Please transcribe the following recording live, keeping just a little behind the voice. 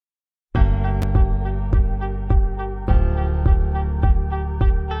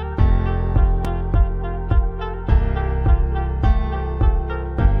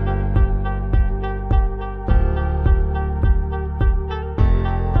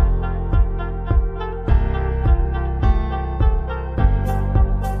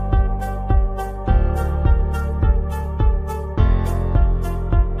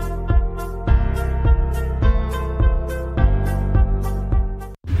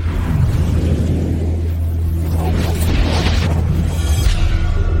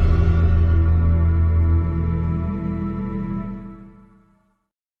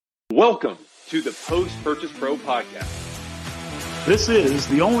Welcome to the Post-Purchase Pro Podcast. This is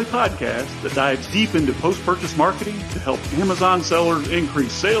the only podcast that dives deep into post-purchase marketing to help Amazon sellers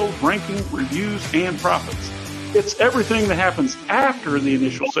increase sales, ranking, reviews, and profits. It's everything that happens after the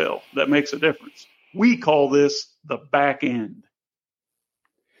initial sale that makes a difference. We call this the back end.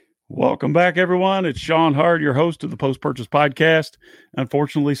 Welcome back, everyone. It's Sean Hard, your host of the Post-Purchase Podcast.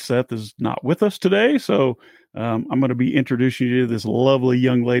 Unfortunately, Seth is not with us today, so I'm going to be introducing you to this lovely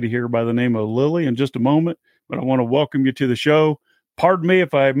young lady here by the name of Lily in just a moment, but I want to welcome you to the show. Pardon me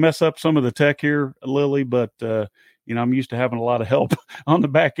if I mess up some of the tech here, Lily, but I'm used to having a lot of help on the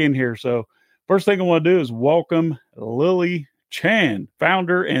back end here. So first thing I want to do is welcome Lily Chan,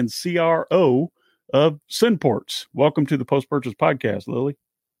 founder and CRO of SendPorts. Welcome to the Post-Purchase Podcast, Lily.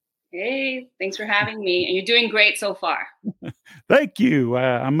 Hey, thanks for having me. And you're doing great so far. Thank you.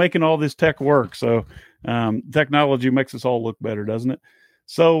 I'm making all this tech work. So technology makes us all look better, doesn't it?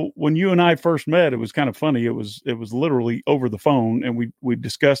 So when you and I first met, it was kind of funny. It was literally over the phone, and we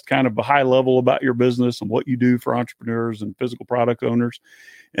discussed kind of a high level about your business and what you do for entrepreneurs and physical product owners.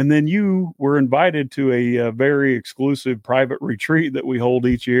 And then you were invited to a very exclusive private retreat that we hold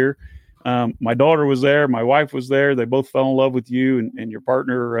each year. My daughter was there. My wife was there. They both fell in love with you and your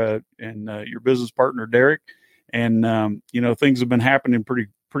partner and your business partner, Derek. And, things have been happening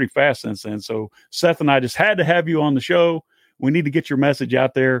pretty fast since then. So Seth and I just had to have you on the show. We need to get your message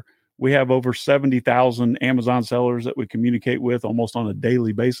out there. We have over 70,000 Amazon sellers that we communicate with almost on a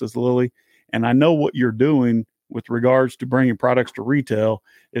daily basis, Lily. And I know what you're doing with regards to bringing products to retail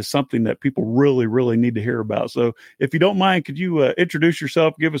is something that people really, really need to hear about. So if you don't mind, could you introduce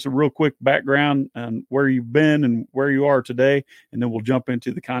yourself, give us a real quick background on where you've been and where you are today, and then we'll jump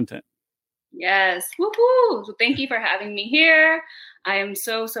into the content. Yes. Woohoo! So thank you for having me here. I am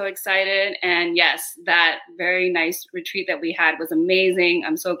so excited. And yes, that very nice retreat that we had was amazing.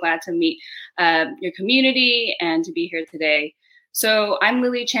 I'm so glad to meet your community and to be here today. So I'm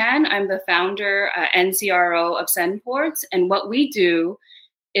Lily Chan. I'm the founder and CRO of SendPorts. And what we do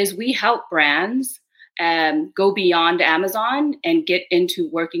is we help brands go beyond Amazon and get into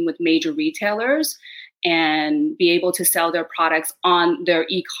working with major retailers and be able to sell their products on their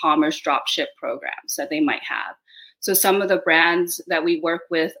e-commerce dropship programs that they might have. So some of the brands that we work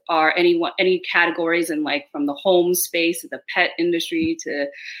with are any categories in like from the home space, the pet industry to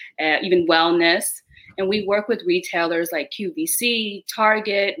even wellness. And we work with retailers like QVC,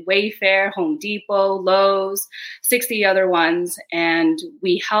 Target, Wayfair, Home Depot, Lowe's, 60 other ones. And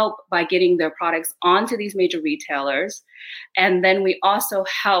we help by getting their products onto these major retailers. And then we also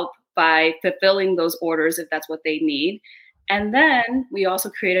help by fulfilling those orders if that's what they need. And then we also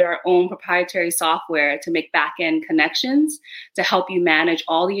created our own proprietary software to make back-end connections to help you manage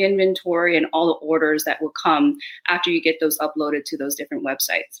all the inventory and all the orders that will come after you get those uploaded to those different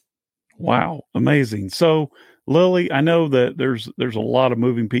websites. Wow. Amazing. So Lily, I know that there's a lot of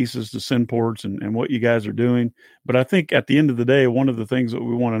moving pieces to SendPorts and what you guys are doing, but I think at the end of the day, one of the things that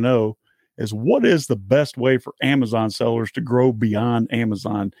we want to know is what is the best way for Amazon sellers to grow beyond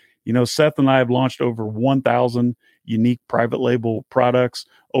Amazon? Seth and I have launched over 1,000 unique private label products,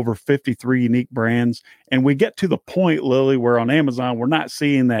 over 53 unique brands. And we get to the point, Lily, where on Amazon, we're not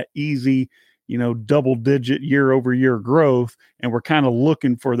seeing that easy, double-digit year-over-year growth, and we're kind of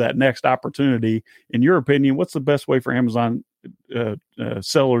looking for that next opportunity. In your opinion, what's the best way for Amazon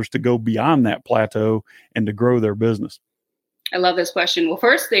sellers to go beyond that plateau and to grow their business? I love this question. Well,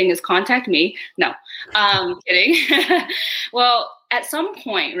 first thing is contact me. No, kidding. Well, at some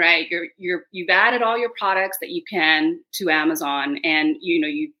point, right, you've added all your products that you can to Amazon, and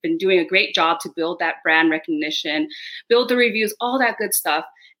you've been doing a great job to build that brand recognition, build the reviews, all that good stuff.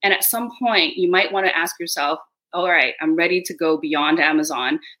 And at some point, you might want to ask yourself, all right, I'm ready to go beyond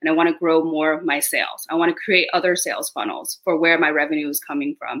Amazon and I want to grow more of my sales. I want to create other sales funnels for where my revenue is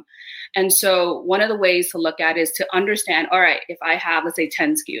coming from. And so one of the ways to look at is to understand, all right, if I have, let's say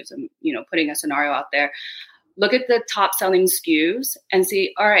 10 SKUs, I'm, putting a scenario out there, look at the top selling SKUs and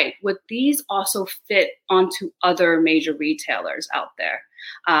see, all right, would these also fit onto other major retailers out there?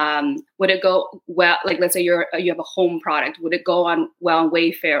 Would it go well? Like, let's say you have a home product. Would it go on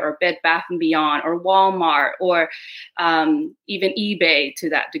Wayfair or Bed Bath & Beyond or Walmart or even eBay to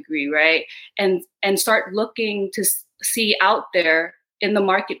that degree, right? And start looking to see out there in the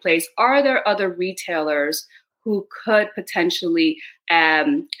marketplace, are there other retailers who could potentially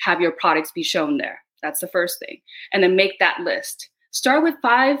have your products be shown there? That's the first thing. And then make that list. Start with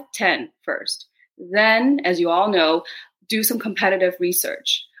 5, 10 first. Then, as you all know, do some competitive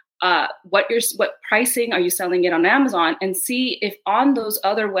research. What pricing are you selling it on Amazon? And see if on those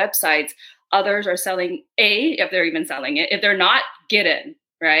other websites, others are selling if they're even selling it. If they're not, get in.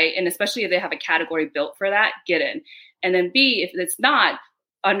 right? And especially if they have a category built for that, get in. And then B, if it's not,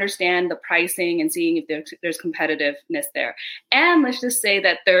 understand the pricing and seeing if there's competitiveness there. And let's just say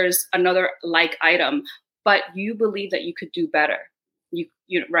that there's another like item, but you believe that you could do better. You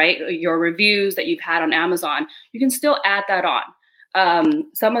right? Your reviews that you've had on Amazon, you can still add that on.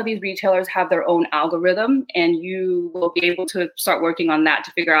 Some of these retailers have their own algorithm, and you will be able to start working on that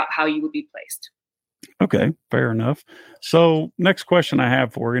to figure out how you would be placed. Okay, fair enough. So next question I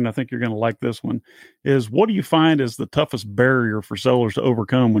have for you, and I think you're going to like this one, is what do you find is the toughest barrier for sellers to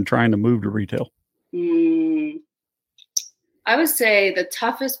overcome when trying to move to retail? I would say the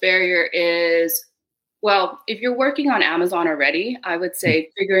toughest barrier is, well, if you're working on Amazon already, I would say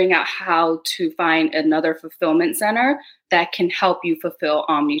figuring out how to find another fulfillment center that can help you fulfill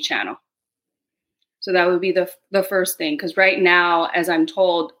omni-channel. So that would be the first thing, because right now, as I'm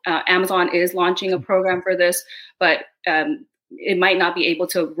told, Amazon is launching a program for this, but it might not be able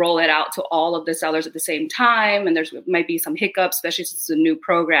to roll it out to all of the sellers at the same time. And there might be some hiccups, especially since it's a new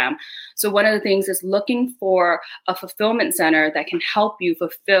program. So one of the things is looking for a fulfillment center that can help you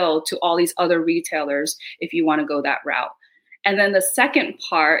fulfill to all these other retailers if you want to go that route. And then the second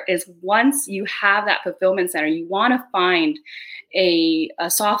part is once you have that fulfillment center, you want to find a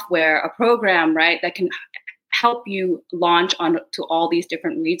software, a program, right, that can help you launch on to all these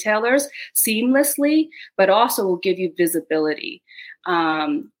different retailers seamlessly, but also will give you visibility.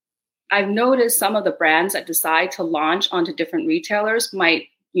 I've noticed some of the brands that decide to launch onto different retailers might,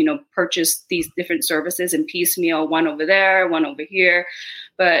 purchase these different services in piecemeal, one over there, one over here,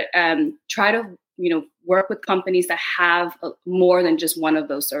 but try to, work with companies that have more than just one of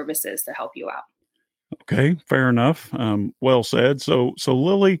those services to help you out. Okay, fair enough. Well said. So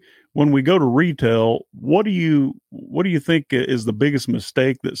Lily, when we go to retail, what do you think is the biggest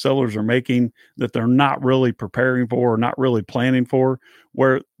mistake that sellers are making that they're not really preparing for or not really planning for,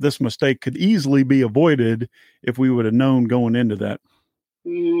 where this mistake could easily be avoided if we would have known going into that?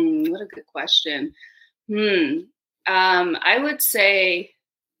 What a good question. I would say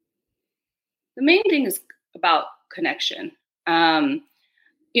the main thing is about connection. I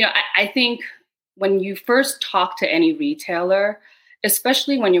think when you first talk to any retailer,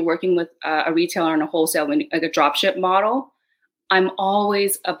 especially when you're working with a retailer in a wholesale, like a dropship model, I'm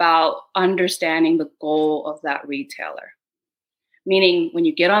always about understanding the goal of that retailer. Meaning when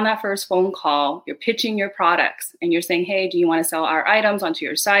you get on that first phone call, you're pitching your products and you're saying, hey, do you want to sell our items onto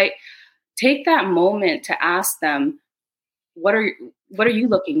your site? Take that moment to ask them, what are you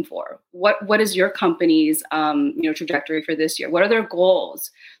looking for? What is your company's trajectory for this year? What are their goals?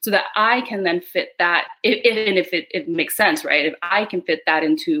 So that I can then fit that, if it makes sense, right? If I can fit that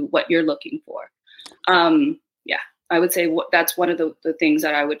into what you're looking for. I would say that's one of the things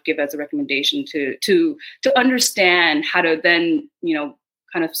that I would give as a recommendation to understand how to then,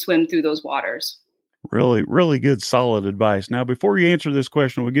 kind of swim through those waters. Really, really good, solid advice. Now, before you answer this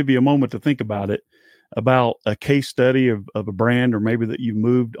question, we'll give you a moment to think about it, about a case study of a brand or maybe that you've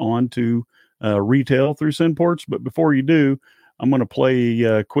moved on to retail through SendPorts. But before you do, I'm going to play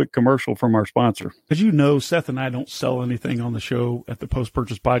a quick commercial from our sponsor. As you know, Seth and I don't sell anything on the show at the Post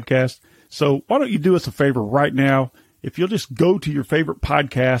Purchase Podcast. So why don't you do us a favor right now? If you'll just go to your favorite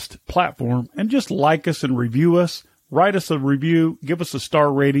podcast platform and just like us and review us, write us a review, give us a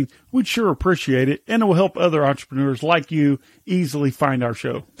star rating. We'd sure appreciate it. And it will help other entrepreneurs like you easily find our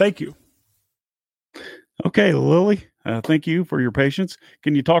show. Thank you. Okay, Lily, thank you for your patience.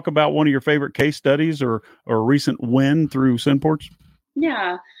 Can you talk about one of your favorite case studies or a recent win through SendPorts?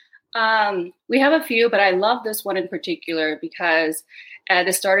 Yeah, we have a few, but I love this one in particular because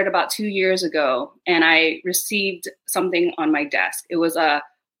this started about 2 years ago, and I received something on my desk. It was a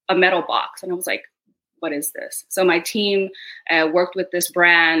metal box, and I was like, what is this? So my team worked with this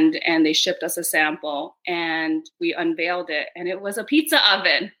brand, and they shipped us a sample, and we unveiled it, and it was a pizza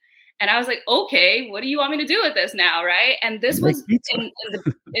oven. And I was like, okay, what do you want me to do with this now, right? And this was in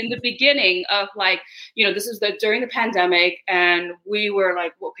the beginning of this is during the pandemic, and we were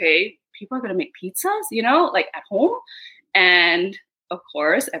like, okay, people are going to make pizzas, at home. And of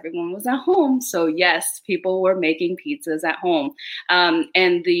course, everyone was at home. So yes, people were making pizzas at home.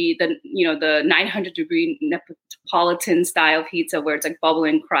 And the 900-degree Neapolitan style pizza where it's like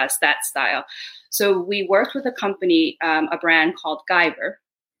bubbling crust, that style. So we worked with a company, a brand called Guyver.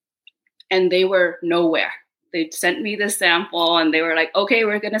 And they were nowhere. They sent me the sample and they were like, okay,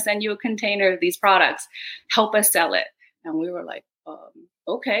 we're going to send you a container of these products. Help us sell it. And we were like,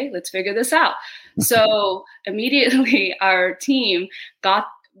 okay, let's figure this out. So immediately our team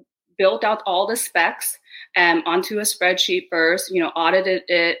built out all the specs onto a spreadsheet first, audited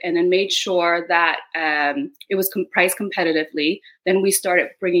it, and then made sure that it was priced competitively. Then we started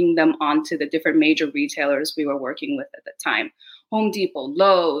bringing them onto the different major retailers we were working with at the time. Home Depot,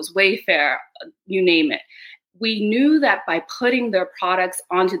 Lowe's, Wayfair, you name it. We knew that by putting their products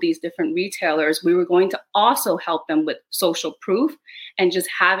onto these different retailers, we were going to also help them with social proof and just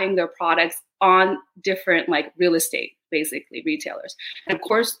having their products on different like real estate, basically retailers. And of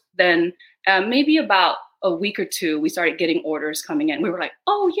course, then maybe about a week or two, we started getting orders coming in. We were like,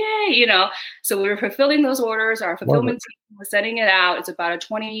 oh, yay, So we were fulfilling those orders. Our fulfillment team was sending it out. It's about a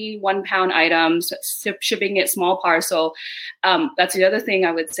 21-pound item, so shipping it small parcel. That's the other thing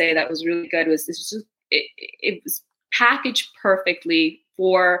I would say that was really good was it was packaged perfectly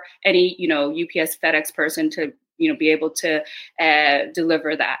for any, UPS, FedEx person to, be able to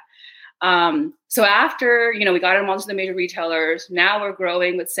deliver that. So after, we got them onto the major retailers, now we're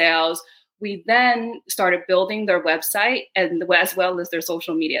growing with sales. We then started building their website and as well as their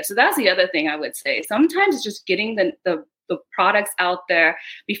social media. So that's the other thing I would say. Sometimes it's just getting the products out there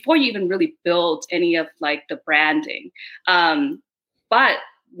before you even really build any of like the branding. But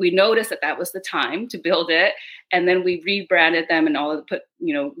we noticed that was the time to build it. And then we rebranded them and put,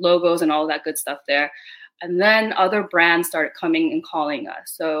 logos and all that good stuff there. And then other brands started coming and calling us.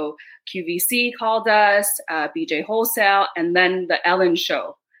 So QVC called us, BJ Wholesale, and then the Ellen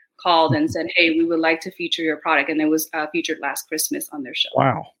Show called and said, hey, we would like to feature your product. And it was featured last Christmas on their show.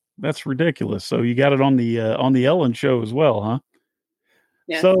 Wow. That's ridiculous. So you got it on the Ellen Show as well, huh?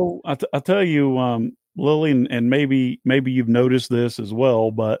 Yeah. So I tell you, Lily, and maybe you've noticed this as well,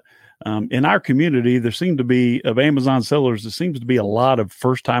 but in our community, there seem to be, of Amazon sellers, there seems to be a lot of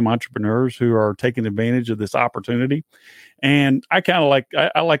first-time entrepreneurs who are taking advantage of this opportunity. And I kind of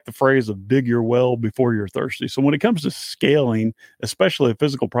like the phrase of dig your well before you're thirsty. So when it comes to scaling, especially a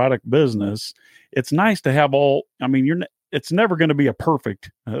physical product business, it's nice to have it's never going to be a perfect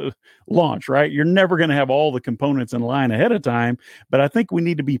launch, right? You're never going to have all the components in line ahead of time, but I think we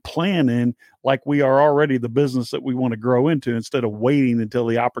need to be planning like we are already the business that we want to grow into instead of waiting until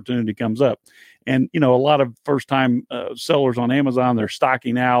the opportunity comes up. And, a lot of first-time sellers on Amazon, they're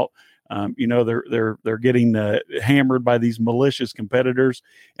stocking out. They're getting hammered by these malicious competitors,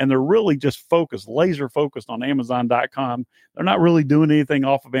 and they're really just laser focused on Amazon.com. They're not really doing anything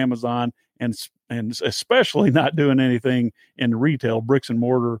off of Amazon, and especially not doing anything in retail, bricks and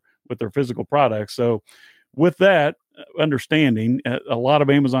mortar with their physical products. So with that understanding, a lot of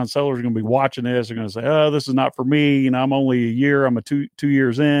Amazon sellers are going to be watching this. They're going to say, oh, this is not for me. I'm only a year. I'm two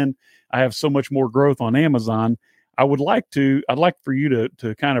years in. I have so much more growth on Amazon. I'd like for you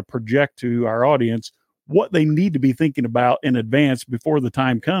to kind of project to our audience what they need to be thinking about in advance before the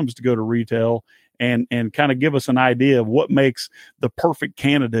time comes to go to retail, and kind of give us an idea of what makes the perfect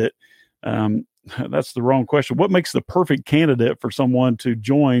candidate. That's the wrong question. What makes the perfect candidate for someone to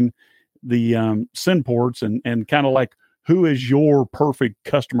join the SendPorts, and kind of like, who is your perfect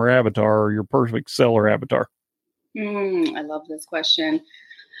customer avatar or your perfect seller avatar? I love this question.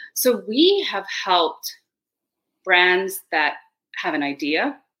 So we have helped brands that have an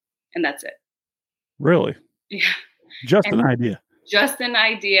idea, and that's it. Really? Yeah. Just an idea. Just an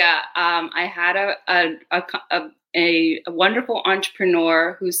idea. I had a wonderful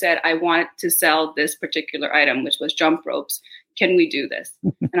entrepreneur who said, I want to sell this particular item, which was jump ropes. Can we do this?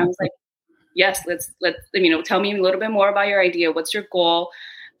 And I was like, yes, let's, tell me a little bit more about your idea. What's your goal?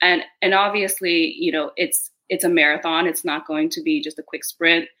 And obviously, it's a marathon. It's not going to be just a quick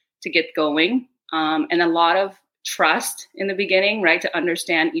sprint to get going. And a lot of trust in the beginning, right? To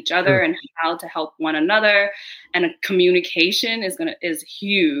understand each other and how to help one another. And communication is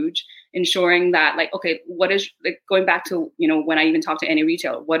huge, ensuring that what is, going back to, when I even talk to any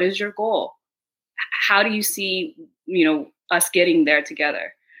retailer, what is your goal? How do you see, us getting there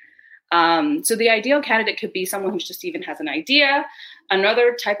together? So the ideal candidate could be someone who just even has an idea.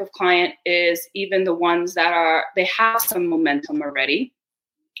 Another type of client is even the ones that they have some momentum already.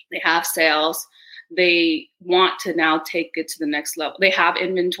 They have sales. They want to now take it to the next level. They have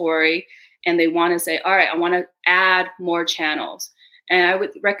inventory and they want to say, all right, I want to add more channels. And I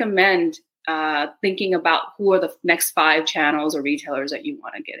would recommend thinking about who are the next 5 channels or retailers that you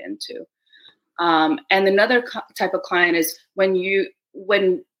want to get into. And another type of client is when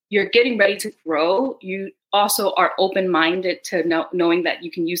you're getting ready to grow, you also are open-minded to knowing that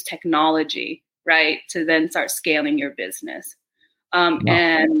you can use technology, right, to then start scaling your business.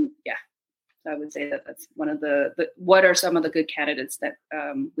 And yeah. I would say that's one of what are some of the good candidates that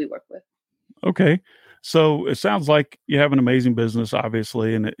we work with. Okay. So it sounds like you have an amazing business,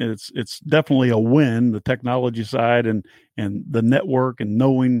 obviously, and it's definitely a win, the technology side and the network and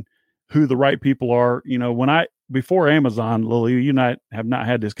knowing who the right people are. Before Amazon, Lily, you and I have not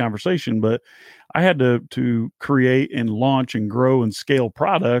had this conversation, but I had to create and launch and grow and scale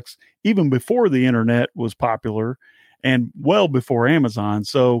products even before the internet was popular and well before Amazon.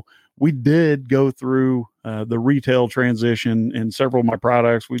 So we did go through the retail transition in several of my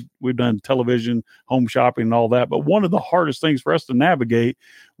products. We've done television, home shopping, and all that. But one of the hardest things for us to navigate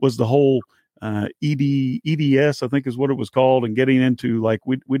was the whole EDS, I think is what it was called, and getting into, like,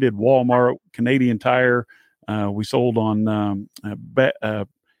 we did Walmart, Canadian Tire. We sold on Bed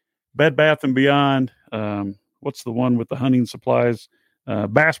Bath and Beyond. What's the one with the hunting supplies?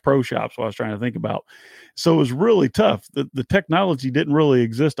 Bass Pro Shops, what I was trying to think about. So it was really tough. The technology didn't really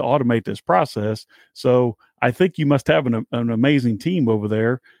exist to automate this process. So I think you must have an amazing team over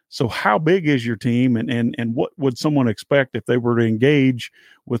there. So how big is your team, and what would someone expect if they were to engage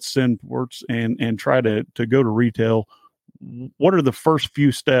with SendPorts and try to go to retail? What are the first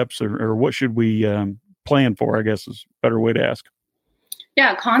few steps, or what should we plan for, I guess is a better way to ask?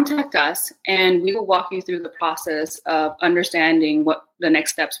 Yeah, contact us and we will walk you through the process of understanding what the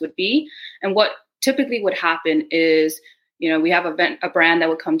next steps would be. And what typically would happen is, we have a brand that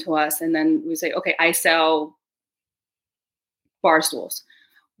would come to us, and then we say, okay, I sell bar stools.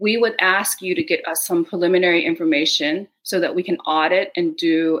 We would ask you to get us some preliminary information so that we can audit and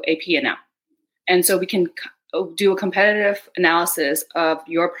do a P&L. And so we can do a competitive analysis of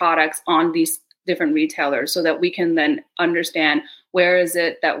your products on these different retailers so that we can then understand where is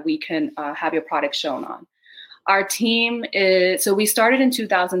it that we can have your product shown on. Our team so we started in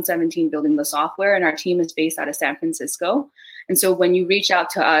 2017 building the software, and our team is based out of San Francisco. And so when you reach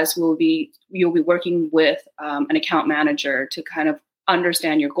out to us, you'll be working with an account manager to kind of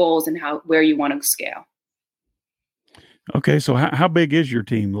understand your goals and where you want to scale. Okay. So how big is your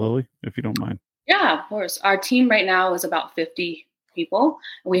team, Lily, if you don't mind? Yeah, of course. Our team right now is about 50 people.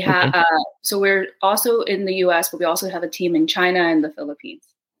 We have, so we're also in the US, but we also have a team in China and the Philippines.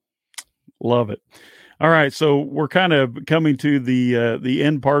 Love it. All right. So we're kind of coming to the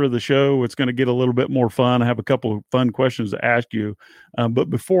end part of the show. It's going to get a little bit more fun. I have a couple of fun questions to ask you. But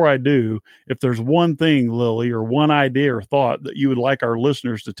before I do, if there's one thing, Lily, or one idea or thought that you would like our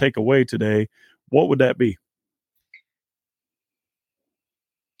listeners to take away today, what would that be?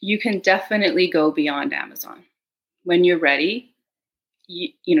 You can definitely go beyond Amazon when you're ready.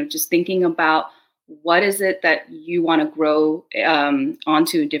 Just thinking about what is it that you want to grow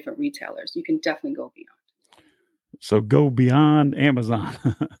onto different retailers. You can definitely go beyond. So go beyond Amazon.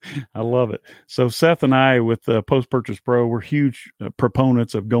 I love it. So Seth and I with Post Purchase Pro, we're huge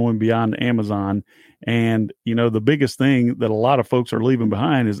proponents of going beyond Amazon. And, the biggest thing that a lot of folks are leaving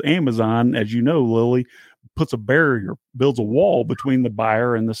behind is Amazon, as you know, Lily, puts a barrier, builds a wall between the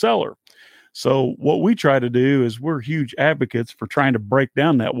buyer and the seller. So what we try to do is we're huge advocates for trying to break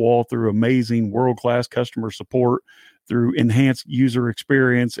down that wall through amazing world-class customer support, through enhanced user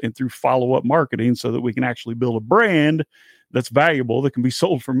experience, and through follow-up marketing so that we can actually build a brand that's valuable, that can be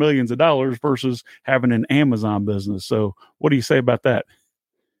sold for millions of dollars versus having an Amazon business. So what do you say about that?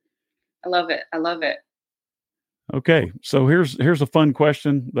 I love it. Okay, so here's a fun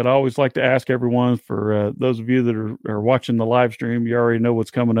question that I always like to ask everyone. For those of you that are watching the live stream, you already know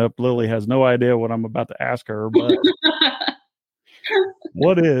what's coming up. Lily has no idea what I'm about to ask her, but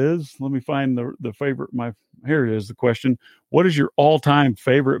let me find the favorite. Here it is, the question. What is your all-time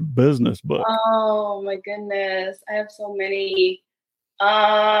favorite business book? Oh my goodness, I have so many.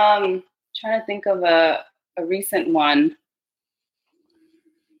 Trying to think of a recent one.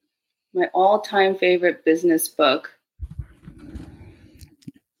 My all-time favorite business book.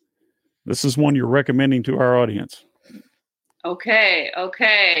 This is one you're recommending to our audience. Okay.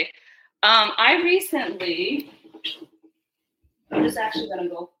 I recently, I'm just actually going to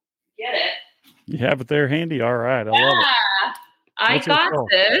go get it. You have it there handy? All right. I love it. I got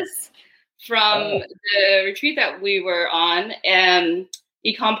this from the retreat that we were on, and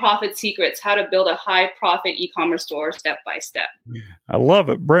Ecom Profit Secrets, how to build a high profit e-commerce store step by step. I love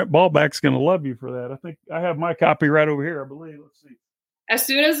it. Brent Ballback's going to love you for that. I think I have my copy right over here, I believe. Let's see. As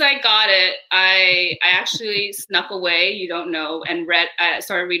soon as I got it, I actually snuck away, you don't know, and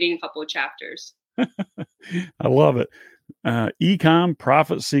started reading a couple of chapters. I love it. Ecom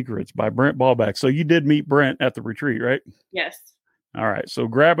Profit Secrets by Brent Ballback. So you did meet Brent at the retreat, right? Yes. All right. So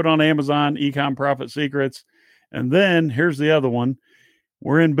grab it on Amazon, Ecom Profit Secrets. And then here's the other one.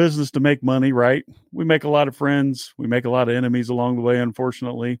 We're in business to make money, right? We make a lot of friends. We make a lot of enemies along the way,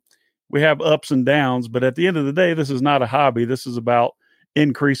 unfortunately. We have ups and downs, but at the end of the day, this is not a hobby. This is about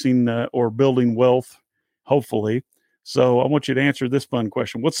increasing or building wealth, hopefully. So I want you to answer this fun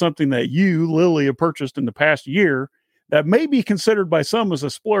question. What's something that you, Lily, have purchased in the past year that may be considered by some as a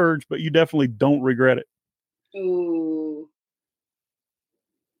splurge, but you definitely don't regret it? Ooh.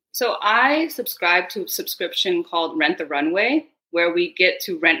 So I subscribe to a subscription called Rent the Runway, where we get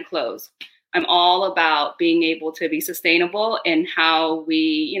to rent clothes. I'm all about being able to be sustainable in how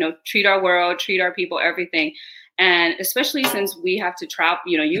we, treat our world, treat our people, everything. And especially since we have to travel,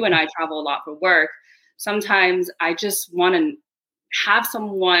 you and I travel a lot for work. Sometimes I just want to have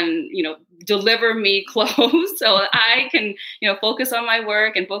someone, deliver me clothes so I can, focus on my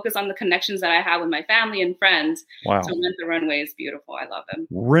work and focus on the connections that I have with my family and friends. Wow. So Rent the Runway is beautiful. I love them.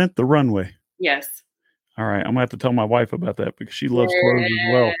 Rent the Runway. Yes. All right. I'm going to have to tell my wife about that because she loves clothes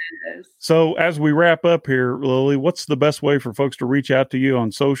as well. So as we wrap up here, Lily, what's the best way for folks to reach out to you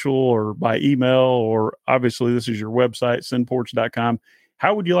on social or by email? Or obviously this is your website, SendPorts.com.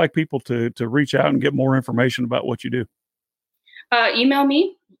 How would you like people to reach out and get more information about what you do? Email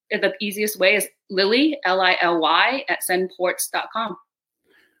me. The easiest way is Lily, Lily at SendPorts.com.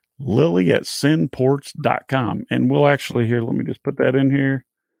 Lily at SendPorts.com. And we'll actually here, let me just put that in here.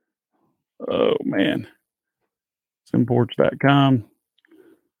 Oh man. SendPorts.com.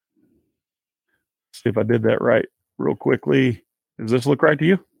 See if I did that right real quickly. Does this look right to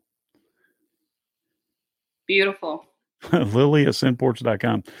you? Beautiful. Lily at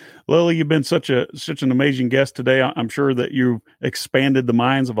SendPorts.com. Lily, you've been such an amazing guest today. I'm sure that you've expanded the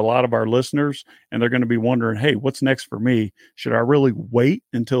minds of a lot of our listeners, and they're going to be wondering, hey, what's next for me? Should I really wait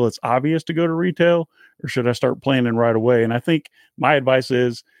until it's obvious to go to retail, or should I start planning right away? And I think my advice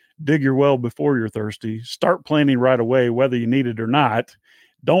is dig your well before you're thirsty. Start planning right away, whether you need it or not.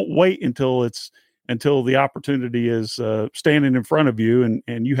 Don't wait until the opportunity is standing in front of you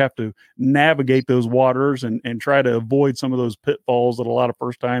and you have to navigate those waters and try to avoid some of those pitfalls that a lot of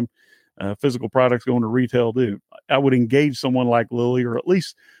first-time physical products going to retail do. I would engage someone like Lily, or at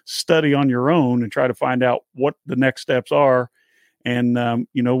least study on your own and try to find out what the next steps are. And,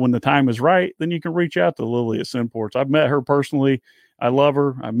 when the time is right, then you can reach out to Lily at SendPorts. I've met her personally. I love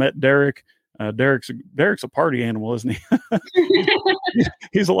her. I met Derek. Derek's a party animal, isn't he?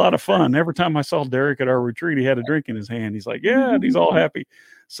 He's a lot of fun. Every time I saw Derek at our retreat, he had a drink in his hand. He's like, yeah, and he's all happy.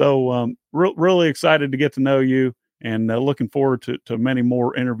 So really excited to get to know you, and looking forward to many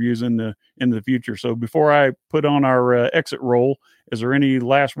more interviews in the future. So before I put on our exit roll, is there any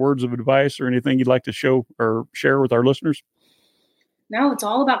last words of advice or anything you'd like to show or share with our listeners? No, it's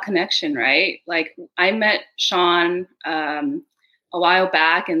all about connection, right? Like I met Sean a while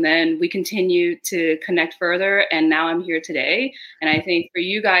back, and then we continued to connect further, and now I'm here today. And I think for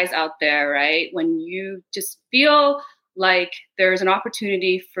you guys out there, right, when you just feel like there's an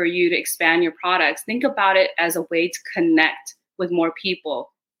opportunity for you to expand your products, think about it as a way to connect with more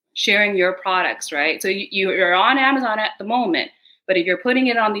people, sharing your products, right? So you're on Amazon at the moment, but if you're putting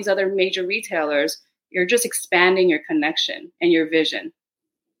it on these other major retailers, you're just expanding your connection and your vision.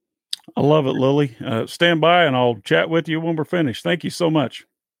 I love it, Lily. Stand by and I'll chat with you when we're finished. Thank you so much.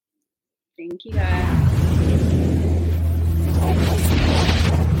 Thank you, guys.